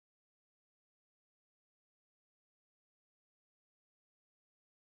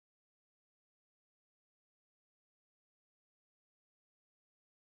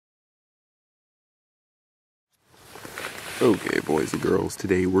Okay, boys and girls,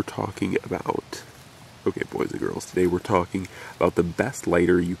 today we're talking about the best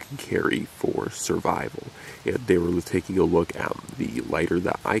lighter you can carry for survival. And they were taking a look at the lighter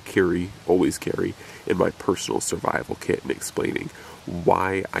that I always carry in my personal survival kit, and explaining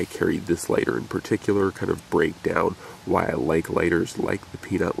why I carry this lighter in particular, kind of break down why I like lighters like the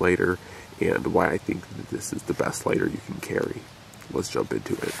peanut lighter, and why I think that this is the best lighter you can carry. Let's jump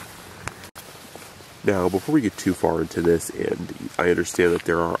into it. Now, before we get too far into this, and I understand that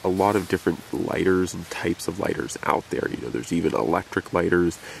there are a lot of different lighters and types of lighters out there. You know, there's even electric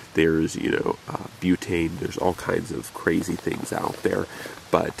lighters, there's, butane, there's all kinds of crazy things out there.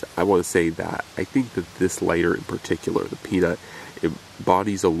 But I want to say that I think that this lighter in particular, the peanut,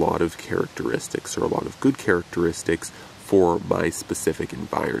 embodies a lot of characteristics, or a lot of good characteristics for my specific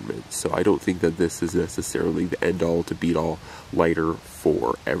environment. So I don't think that this is necessarily the end-all to beat-all lighter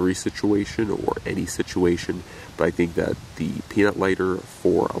for every situation or any situation, but I think that the peanut lighter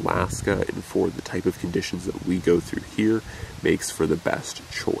for Alaska and for the type of conditions that we go through here makes for the best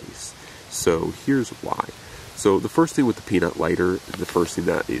choice. So here's why. So the first thing with the peanut lighter, the first thing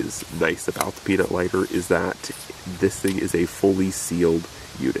that is nice about the peanut lighter is that this thing is a fully sealed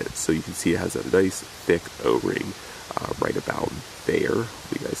unit. So you can see it has a nice thick O-ring right about there.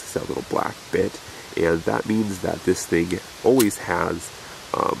 You guys see that little black bit, and that means that this thing always has,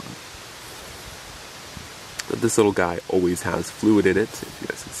 this little guy always has fluid in it. If you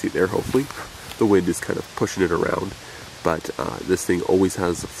guys can see there, hopefully. The wind is kind of pushing it around, but this thing always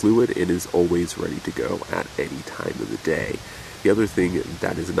has fluid and is always ready to go at any time of the day. The other thing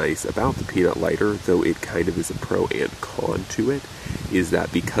that is nice about the peanut lighter, though it kind of is a pro and con to it, is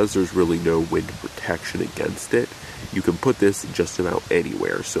that because there's really no wind protection against it, you can put this just about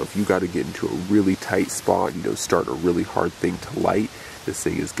anywhere. So if you got to get into a really tight spot, start a really hard thing to light, this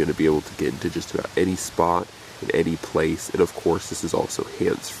thing is going to be able to get into just about any spot, in any place. And of course, this is also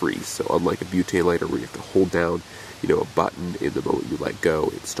hands-free. So unlike a butane lighter where you have to hold down, a button, and the moment you let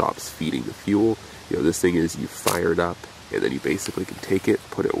go, it stops feeding the fuel. This thing is, you fire it up, and then you basically can take it,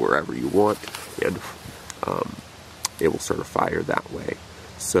 put it wherever you want, and it will start a fire that way.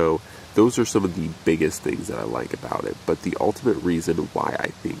 So those are some of the biggest things that I like about it. But the ultimate reason why I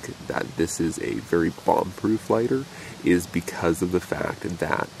think that this is a very bomb-proof lighter is because of the fact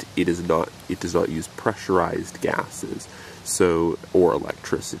that it does not use pressurized gases, or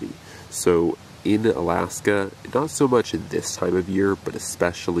electricity. So in Alaska, not so much in this time of year, but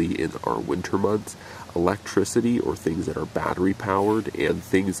especially in our winter months, electricity, or things that are battery powered and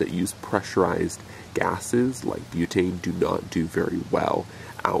things that use pressurized gases like butane, do not do very well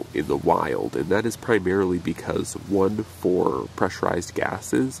out in the wild. And that is primarily because, one, for pressurized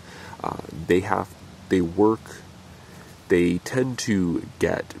gases, they tend to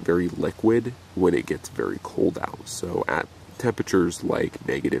get very liquid when it gets very cold out. So at temperatures like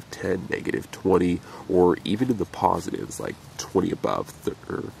 -10, -20, or even in the positives like 20 above,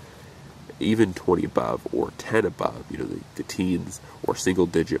 or even 20 above or 10 above, the teens or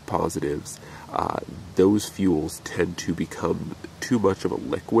single-digit positives, those fuels tend to become too much of a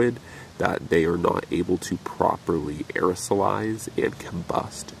liquid that they are not able to properly aerosolize and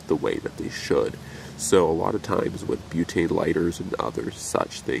combust the way that they should. So a lot of times with butane lighters and other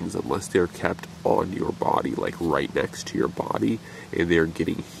such things, unless they're kept on your body, like right next to your body, and they're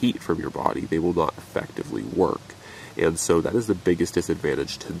getting heat from your body, they will not effectively work. And so that is the biggest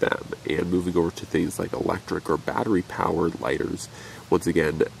disadvantage to them. And moving over to things like electric or battery-powered lighters, once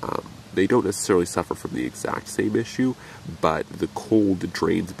again, they don't necessarily suffer from the exact same issue, but the cold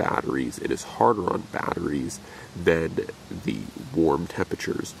drains batteries. It is harder on batteries than the warm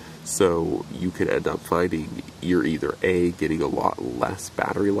temperatures. So you can end up finding you're either A, getting a lot less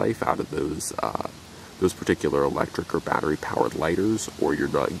battery life out of those particular electric or battery-powered lighters, or you're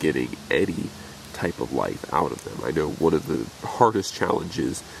not getting any type of life out of them. I know one of the hardest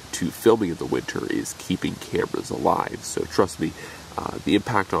challenges to filming in the winter is keeping cameras alive. So trust me, the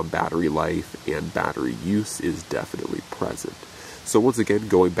impact on battery life and battery use is definitely present. So once again,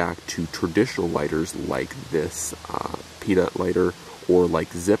 going back to traditional lighters like this peanut lighter, or like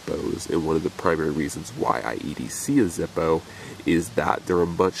Zippos, and one of the primary reasons why I EDC a Zippo is that they're a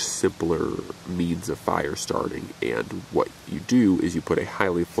much simpler means of fire starting. And what you do is you put a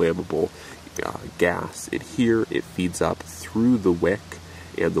highly flammable gas in here. It feeds up through the wick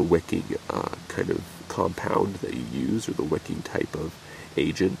and the wicking kind of compound that you use, or the wicking type of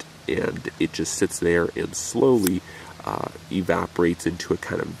agent, and it just sits there and slowly evaporates into a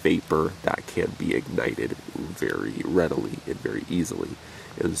kind of vapor that can be ignited very readily and very easily.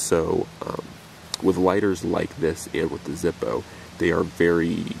 And so with lighters like this and with the Zippo, they're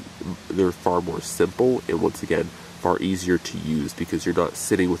far more simple, and once again, far easier to use because you're not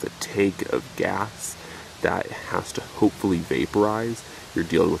sitting with a tank of gas that has to hopefully vaporize. You're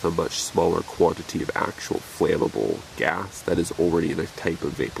dealing with a much smaller quantity of actual flammable gas that is already in a type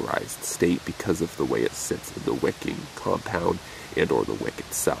of vaporized state because of the way it sits in the wicking compound and or the wick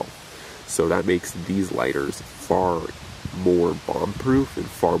itself. So that makes these lighters far more bomb-proof and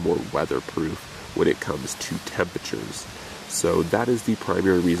far more weatherproof when it comes to temperatures. So that is the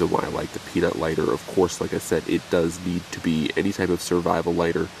primary reason why I like the peanut lighter. Of course, like I said, it does need to be, any type of survival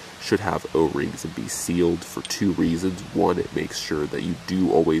lighter should have O-rings and be sealed for two reasons. One, it makes sure that you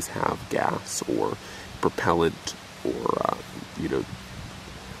do always have gas or propellant or,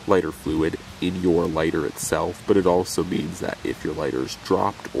 lighter fluid in your lighter itself, but it also means that if your lighter is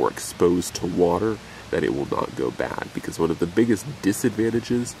dropped or exposed to water, that it will not go bad. Because one of the biggest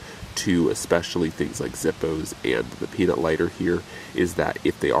disadvantages to especially things like Zippos and the peanut lighter here is that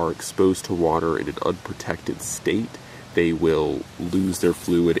if they are exposed to water in an unprotected state, they will lose their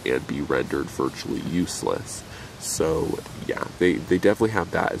fluid and be rendered virtually useless. So yeah, they definitely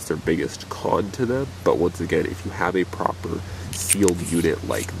have that as their biggest con to them. But once again, if you have a proper sealed unit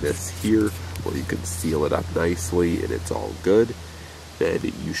like this here, where you can seal it up nicely and it's all good, then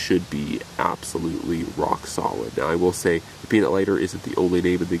you should be absolutely rock solid. Now I will say, the peanut lighter isn't the only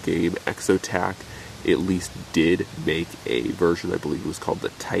name in the game. Exotac at least did make a version, I believe it was called the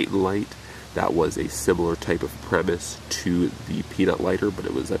Titan Light, that was a similar type of premise to the peanut lighter, but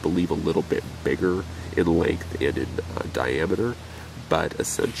it was, I believe, a little bit bigger in length and in diameter. But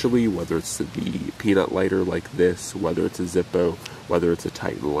essentially, whether it's the peanut lighter like this, whether it's a Zippo, whether it's a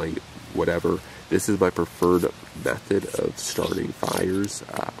Titan Light, whatever, this is my preferred method of starting fires,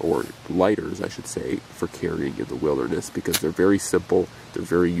 or lighters, I should say, for carrying in the wilderness, because they're very simple, they're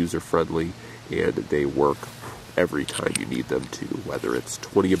very user-friendly, and they work every time you need them to, whether it's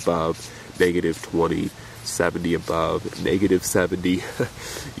 20 above, negative 20, 70 above, negative 70,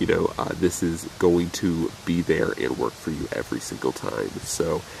 this is going to be there and work for you every single time.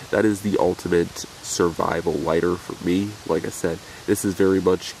 So that is the ultimate survival lighter for me. Like I said, this is very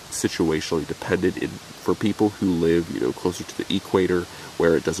much situationally dependent. For people who live, closer to the equator,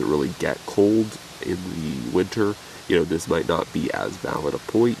 where it doesn't really get cold in the winter, this might not be as valid a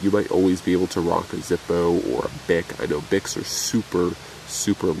point. You might always be able to rock a Zippo or a Bic. I know Bics are super,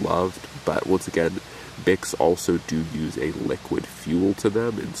 super loved, but once again, Bics also do use a liquid fuel to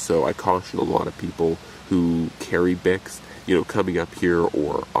them, and so I caution a lot of people who carry Bics, coming up here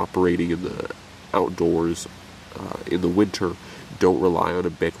or operating in the outdoors in the winter, don't rely on a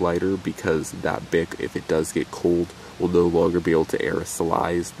Bic lighter, because that Bic, if it does get cold, will no longer be able to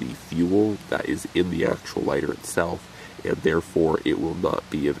aerosolize the fuel that is in the actual lighter itself, and therefore it will not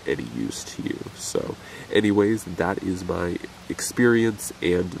be of any use to you. So anyways, that is my experience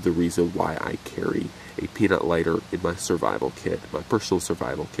and the reason why I carry a peanut lighter in my survival kit, my personal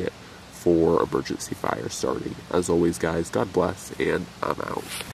survival kit for emergency fire starting. As always, guys, God bless, and I'm out.